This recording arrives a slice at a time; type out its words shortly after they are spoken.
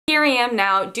Here I am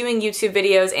now doing YouTube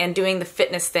videos and doing the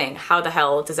fitness thing. How the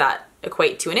hell does that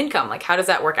equate to an income? Like, how does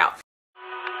that work out?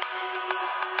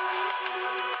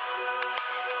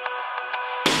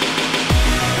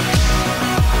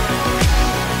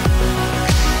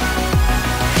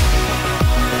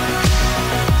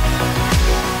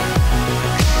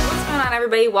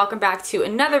 Everybody, welcome back to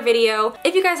another video.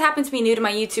 If you guys happen to be new to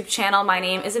my YouTube channel, my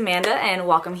name is Amanda and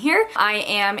welcome here. I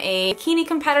am a bikini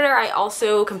competitor. I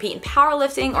also compete in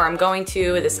powerlifting, or I'm going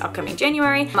to this upcoming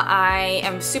January. I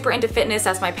am super into fitness.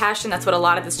 That's my passion. That's what a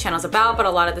lot of this channel is about, but a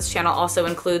lot of this channel also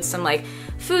includes some like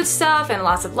food stuff and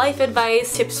lots of life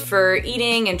advice, tips for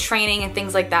eating and training and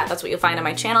things like that. That's what you'll find on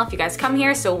my channel if you guys come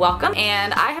here, so welcome.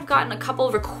 And I have gotten a couple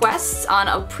of requests on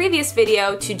a previous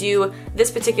video to do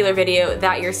this particular video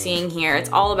that you're seeing here. It's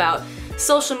all about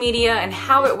social media and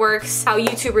how it works, how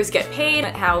YouTubers get paid,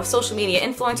 how social media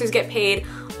influencers get paid,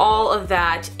 all of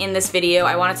that in this video.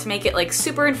 I wanted to make it like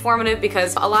super informative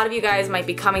because a lot of you guys might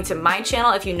be coming to my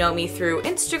channel if you know me through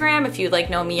Instagram, if you like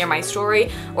know me or my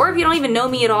story, or if you don't even know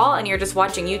me at all and you're just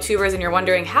watching YouTubers and you're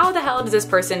wondering how the hell does this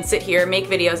person sit here, make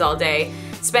videos all day,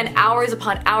 spend hours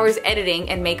upon hours editing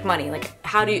and make money? Like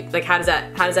how does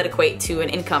that equate to an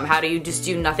income? How do you just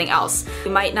do nothing else?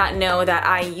 You might not know that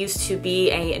I used to be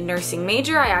a nursing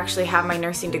major. I actually have my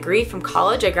nursing degree from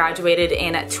college. I graduated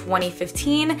in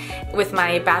 2015 with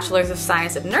my Bachelor's of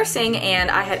Science of Nursing,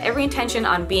 and I had every intention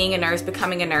on being a nurse,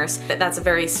 becoming a nurse. That's a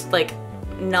very like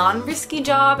non-risky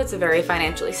job. It's a very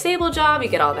financially stable job. You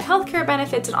get all the healthcare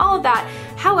benefits and all of that.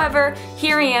 However,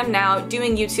 here I am now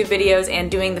doing YouTube videos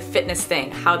and doing the fitness thing.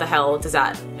 How the hell does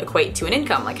that equate to an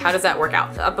income? Like, how does that work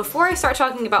out? Before I start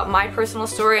talking about my personal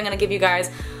story, I'm going to give you guys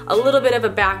a little bit of a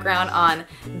background on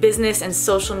business and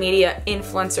social media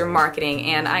influencer marketing.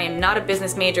 And I am not a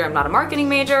business major, I'm not a marketing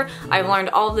major. I've learned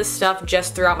all this stuff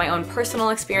just throughout my own personal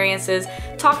experiences,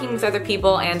 talking with other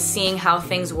people and seeing how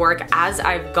things work as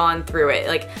I've gone through it.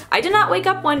 Like, I did not wake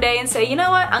up one day and say, you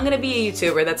know what, I'm gonna be a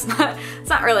YouTuber. That's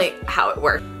not really how it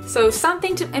works. So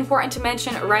something important to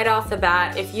mention right off the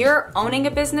bat, if you're owning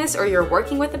a business or you're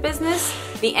working with a business,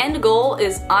 the end goal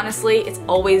is honestly, it's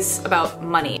always about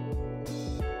money.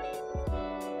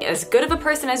 As good of a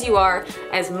person as you are,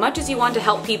 as much as you want to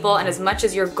help people, and as much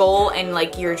as your goal and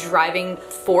like your driving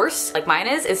force, like mine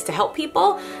is to help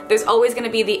people, there's always going to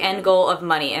be the end goal of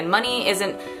money. And money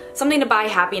isn't something to buy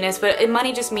happiness, but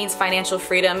money just means financial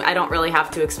freedom. I don't really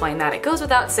have to explain that. It goes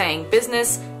without saying.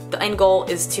 Business, the end goal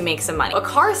is to make some money. A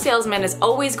car salesman is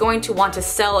always going to want to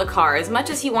sell a car. As much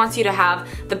as he wants you to have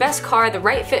the best car, the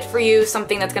right fit for you,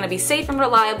 something that's going to be safe and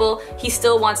reliable, he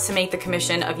still wants to make the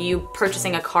commission of you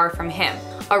purchasing a car from him.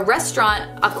 A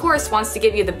restaurant, of course, wants to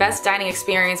give you the best dining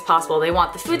experience possible. They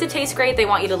want the food to taste great, they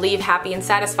want you to leave happy and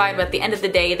satisfied, but at the end of the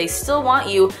day, they still want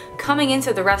you coming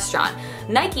into the restaurant.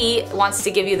 Nike wants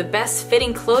to give you the best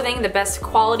fitting clothing, the best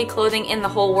quality clothing in the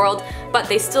whole world, but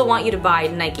they still want you to buy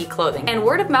Nike clothing. And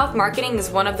word of mouth marketing is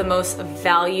one of the most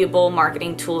valuable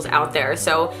marketing tools out there.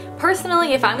 So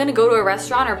personally, if I'm gonna go to a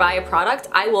restaurant or buy a product,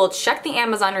 I will check the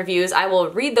Amazon reviews, I will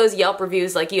read those Yelp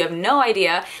reviews like you have no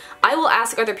idea. I will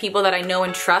ask other people that I know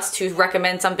and trust to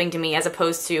recommend something to me as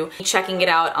opposed to checking it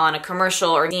out on a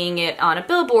commercial or seeing it on a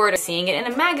billboard or seeing it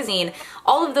in a magazine.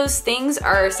 All of those things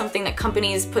are something that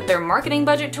companies put their marketing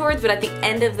budget towards, but at the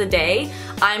end of the day,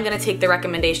 I'm gonna take the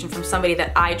recommendation from somebody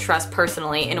that I trust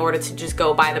personally in order to just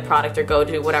go buy the product or go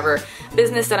to whatever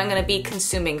business that I'm gonna be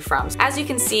consuming from. As you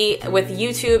can see with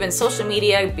YouTube and social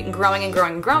media growing and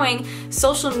growing and growing,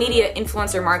 social media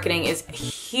influencer marketing is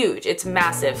huge. It's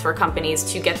massive for companies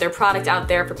to get their product out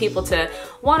there, for people to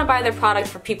want to buy their product,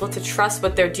 for people to trust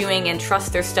what they're doing and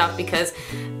trust their stuff, because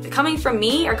coming from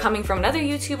me or coming from another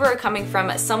YouTuber or coming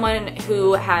from someone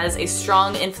who has a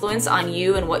strong influence on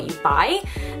you and what you buy,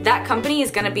 that company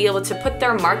is going to be able to put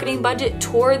their marketing budget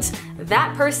towards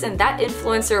that person, that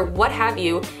influencer, what have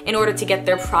you, in order to get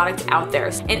their product out there.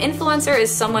 An influencer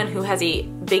is someone who has a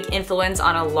big influence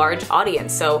on a large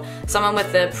audience. So someone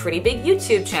with a pretty big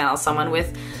YouTube channel, someone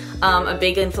with a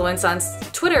big influence on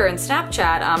Twitter and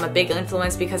Snapchat, a big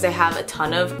influence because they have a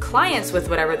ton of clients with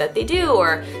whatever that they do,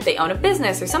 or they own a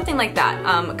business or something like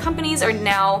that. Companies are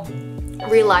now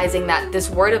realizing that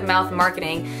this word of mouth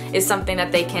marketing is something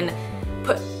that they can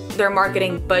put their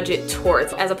marketing budget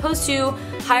towards, as opposed to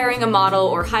hiring a model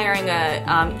or hiring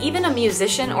even a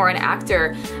musician or an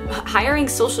actor. Hiring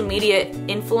social media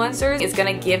influencers is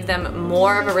going to give them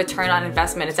more of a return on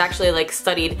investment. It's actually like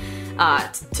studied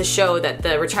to show that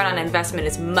the return on investment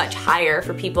is much higher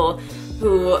for people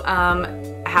who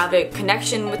have a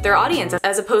connection with their audience,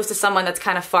 as opposed to someone that's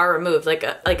kind of far removed, like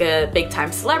a big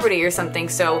time celebrity or something.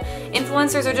 So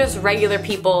influencers are just regular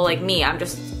people like me. I'm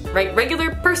just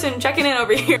regular person checking in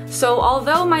over here. So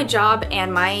although my job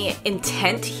and my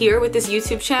intent here with this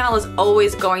YouTube channel is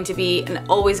always going to be and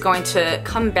always going to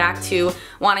come back to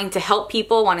wanting to help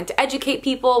people, wanting to educate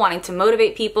people, wanting to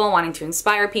motivate people, wanting to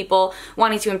inspire people,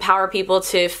 wanting to empower people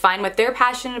to find what they're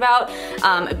passionate about,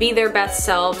 be their best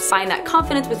selves, find that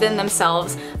confidence within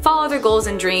themselves, follow their goals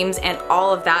and dreams, and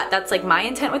all of that. That's like my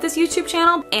intent with this YouTube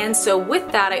channel. And so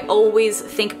with that, I always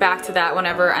think back to that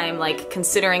whenever I'm like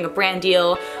considering a brand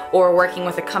deal or working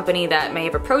with a company that may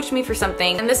have approached me for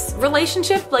something. And this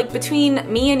relationship like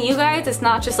between me and you guys, it's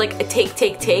not just like a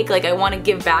take. Like I want to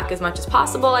give back as much as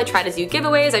possible. I try to do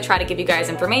giveaways. I try to give you guys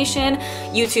information.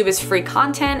 YouTube is free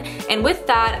content. And with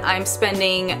that, I'm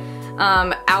spending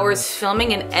hours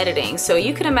filming and editing. So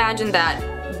you can imagine that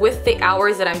with the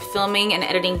hours that I'm filming and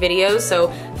editing videos,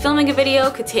 so filming a video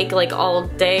could take like all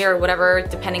day or whatever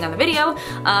depending on the video,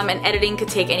 and editing could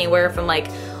take anywhere from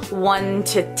like 1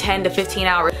 to 10 to 15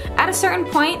 hours. At a certain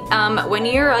point, when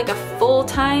you're like a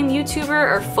full-time YouTuber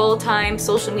or full-time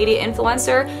social media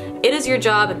influencer, it is your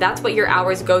job, that's what your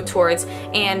hours go towards,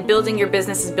 and building your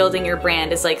business is building your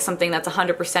brand is like something that's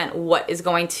 100% what is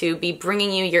going to be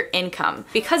bringing you your income.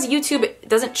 Because YouTube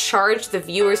doesn't charge the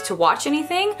viewers to watch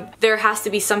anything, there has to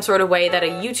be some sort of way that a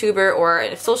YouTuber or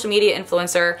a social media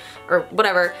influencer or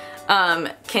whatever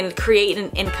can create an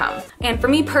income. And for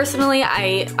me personally,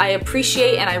 I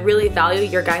appreciate and I really value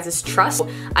your guys' trust.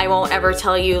 I won't ever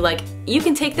tell you like, you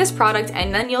can take this product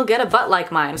and then you'll get a butt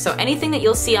like mine. So anything that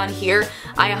you'll see on here,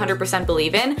 I 100%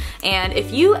 believe in. And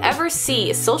if you ever see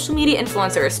a social media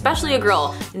influencer, especially a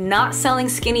girl, not selling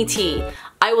skinny tea,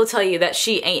 I will tell you that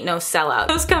she ain't no sellout.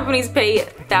 Those companies pay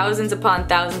thousands upon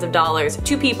thousands of dollars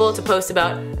to people to post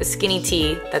about a skinny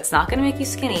tea that's not gonna make you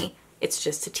skinny. It's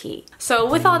just a tea. So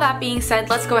with all that being said,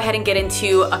 let's go ahead and get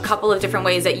into a couple of different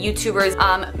ways that YouTubers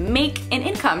make an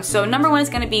income. So number one is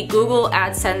gonna be Google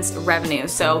AdSense revenue.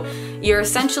 So you're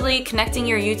essentially connecting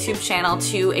your YouTube channel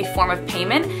to a form of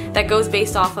payment that goes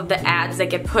based off of the ads that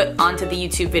get put onto the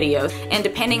YouTube videos. And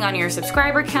depending on your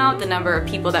subscriber count, the number of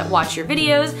people that watch your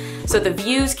videos, so the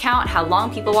views count, how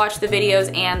long people watch the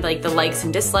videos, and like the likes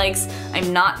and dislikes.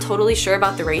 I'm not totally sure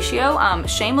about the ratio.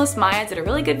 Shameless Maya did a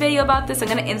really good video about this. I'm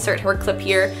gonna insert her clip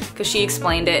here because she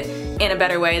explained it in a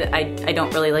better way that I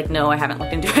don't really like know. I haven't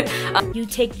looked into it. You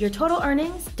take your total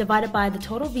earnings, divide it by the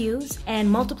total views,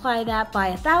 and multiply that by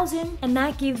 1,000, and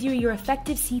that gives you your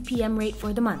effective CPM rate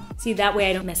for the month. See, that way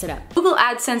I don't mess it up. Google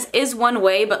AdSense is one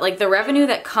way, but like the revenue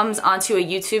that comes onto a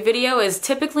YouTube video is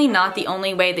typically not the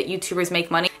only way that YouTubers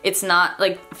make money. It's not,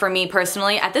 like, for me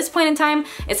personally, at this point in time,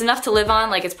 it's enough to live on.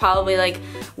 Like, it's probably like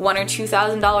 $1,000 or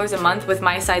 $2,000 a month with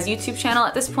my size YouTube channel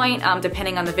at this point,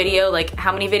 depending on the video, like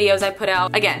how many videos I put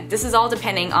out. Again, this is all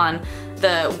depending on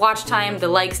the watch time, the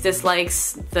likes,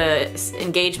 dislikes, the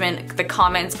engagement, the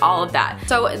comments, all of that.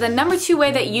 So the number two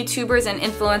way that YouTubers and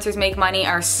influencers make money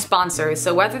are sponsors.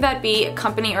 So whether that be a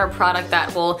company or a product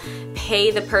that will pay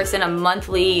the person a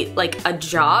monthly, like a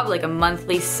job, like a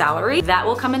monthly salary, that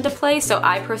will come into play. So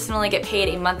I personally get paid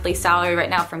a monthly salary right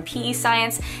now from PE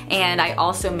Science, and I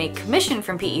also make commission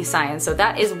from PE Science. So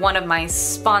that is one of my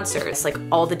sponsors. Like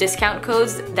all the discount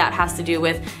codes, that has to do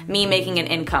with me making an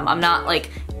income. I'm not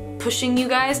like pushing you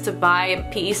guys to buy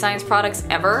PE Science products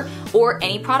ever, or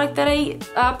any product that I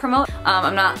promote.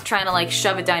 I'm not trying to like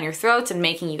shove it down your throats and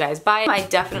making you guys buy it. I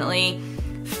definitely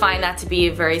find that to be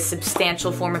a very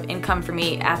substantial form of income for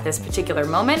me at this particular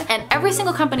moment. And every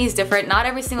single company is different. Not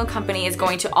every single company is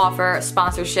going to offer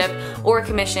sponsorship or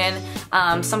commission.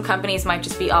 Some companies might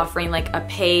just be offering like a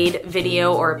paid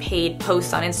video or a paid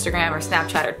post on Instagram or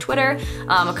Snapchat or Twitter.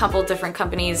 A couple different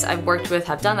companies I've worked with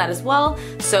have done that as well.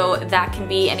 So that can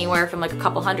be anywhere from like a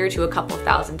couple hundred to a couple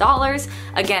 $1,000s.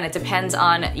 Again, it depends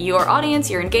on your audience,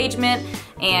 your engagement,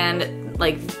 and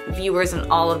like viewers, and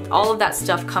all of that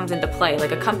stuff comes into play.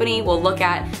 Like a company will look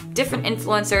at different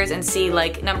influencers and see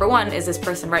like, number one, is this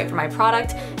person right for my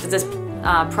product? Does this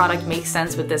product make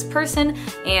sense with this person?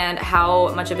 And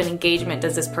how much of an engagement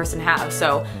does this person have?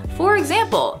 So for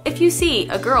example, if you see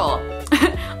a girl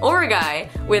or a guy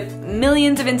with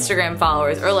millions of Instagram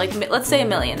followers, or like let's say 1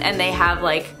 million, and they have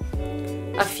like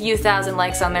a few thousand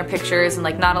likes on their pictures and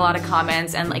like not a lot of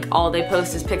comments, and like all they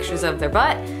post is pictures of their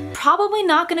butt, probably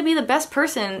not going to be the best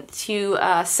person to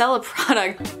sell a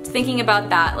product. Thinking about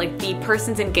that, like the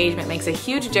person's engagement makes a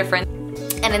huge difference.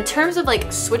 And in terms of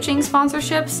like switching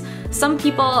sponsorships, some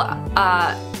people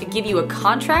give you a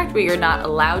contract where you're not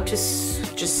allowed to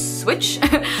just switch.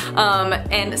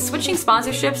 And switching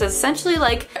sponsorships is essentially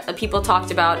like people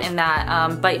talked about in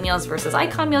that Bite Meals versus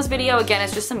Icon Meals video. Again,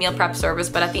 it's just a meal prep service,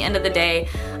 but at the end of the day,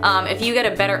 if you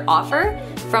get a better offer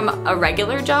from a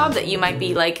regular job that you might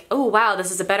be like, oh wow,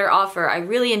 this is a better offer. I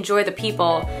really enjoy the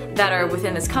people that are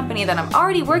within this company that I'm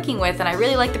already working with, and I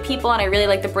really like the people and I really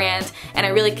like the brand and I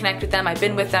really connect with them. I've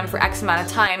been with them for X amount of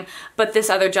time, but this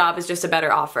other job is just a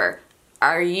better offer.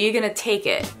 Are you gonna take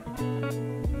it?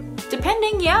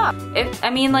 Depending, yeah. I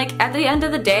mean, like, at the end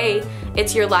of the day,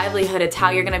 it's your livelihood. It's how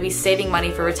you're gonna be saving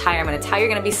money for retirement. It's how you're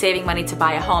gonna be saving money to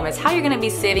buy a home. It's how you're gonna be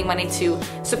saving money to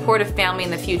support a family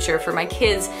in the future. For my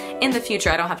kids in the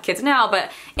future, I don't have kids now,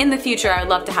 but in the future, I would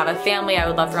love to have a family. I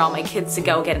would love for all my kids to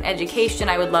go get an education.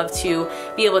 I would love to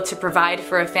be able to provide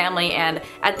for a family, and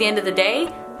at the end of the day,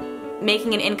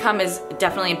 making an income is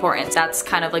definitely important. That's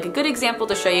kind of like a good example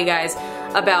to show you guys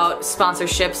about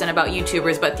sponsorships and about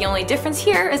YouTubers, but the only difference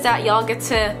here is that y'all get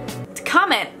to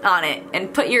comment on it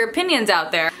and put your opinions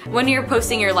out there. When you're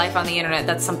posting your life on the internet,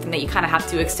 that's something that you kind of have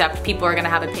to accept. People are gonna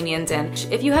have opinions, and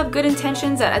if you have good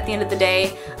intentions that at the end of the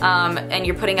day, and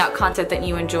you're putting out content that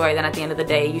you enjoy, then at the end of the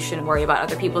day, you shouldn't worry about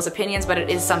other people's opinions, but it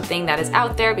is something that is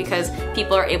out there because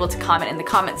people are able to comment in the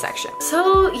comment section.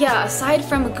 So yeah, aside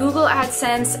from Google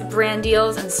AdSense, brand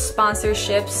deals, and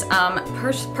sponsorships,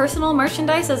 personal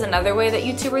merchandise is another way that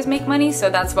YouTubers make money, so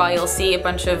that's why you'll see a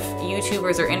bunch of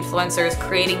YouTubers or influencers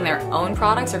creating their own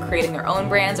products or creating their own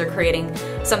brands or creating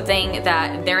something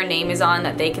that their name is on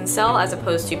that they can sell, as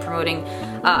opposed to promoting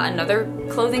another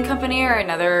clothing company or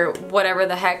another whatever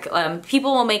the heck.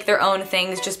 People will make their own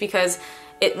things just because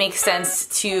it makes sense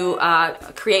to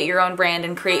create your own brand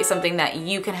and create something that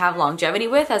you can have longevity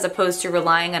with, as opposed to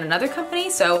relying on another company.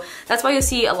 So that's why you'll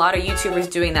see a lot of YouTubers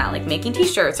doing that, like making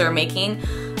t-shirts or making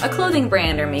a clothing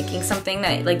brand or making something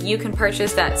that like you can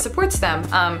purchase that supports them.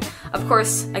 Of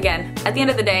course, again, at the end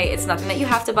of the day, it's nothing that you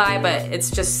have to buy, but it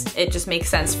just makes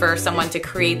sense for someone to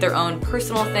create their own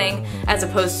personal thing as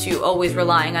opposed to always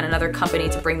relying on another company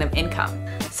to bring them income.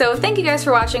 So thank you guys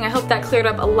for watching. I hope that cleared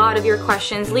up a lot of your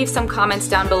questions. Leave some comments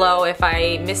down below if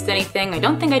I missed anything. I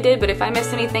don't think I did, but if I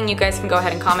missed anything, you guys can go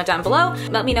ahead and comment down below.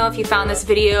 Let me know if you found this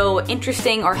video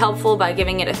interesting or helpful by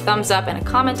giving it a thumbs up and a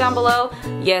comment down below.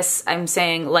 Yes, I'm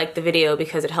saying like the video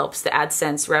because it helps the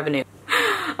AdSense revenue.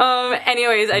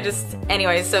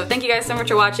 Anyways, so thank you guys so much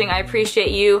for watching. I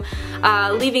appreciate you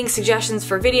leaving suggestions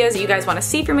for videos that you guys want to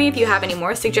see from me. If you have any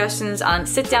more suggestions on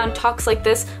sit-down talks like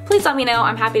this, please let me know.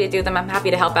 I'm happy to do them. I'm happy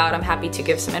to help out. I'm happy to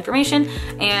give some information,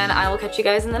 and I will catch you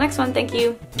guys in the next one. Thank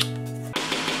you.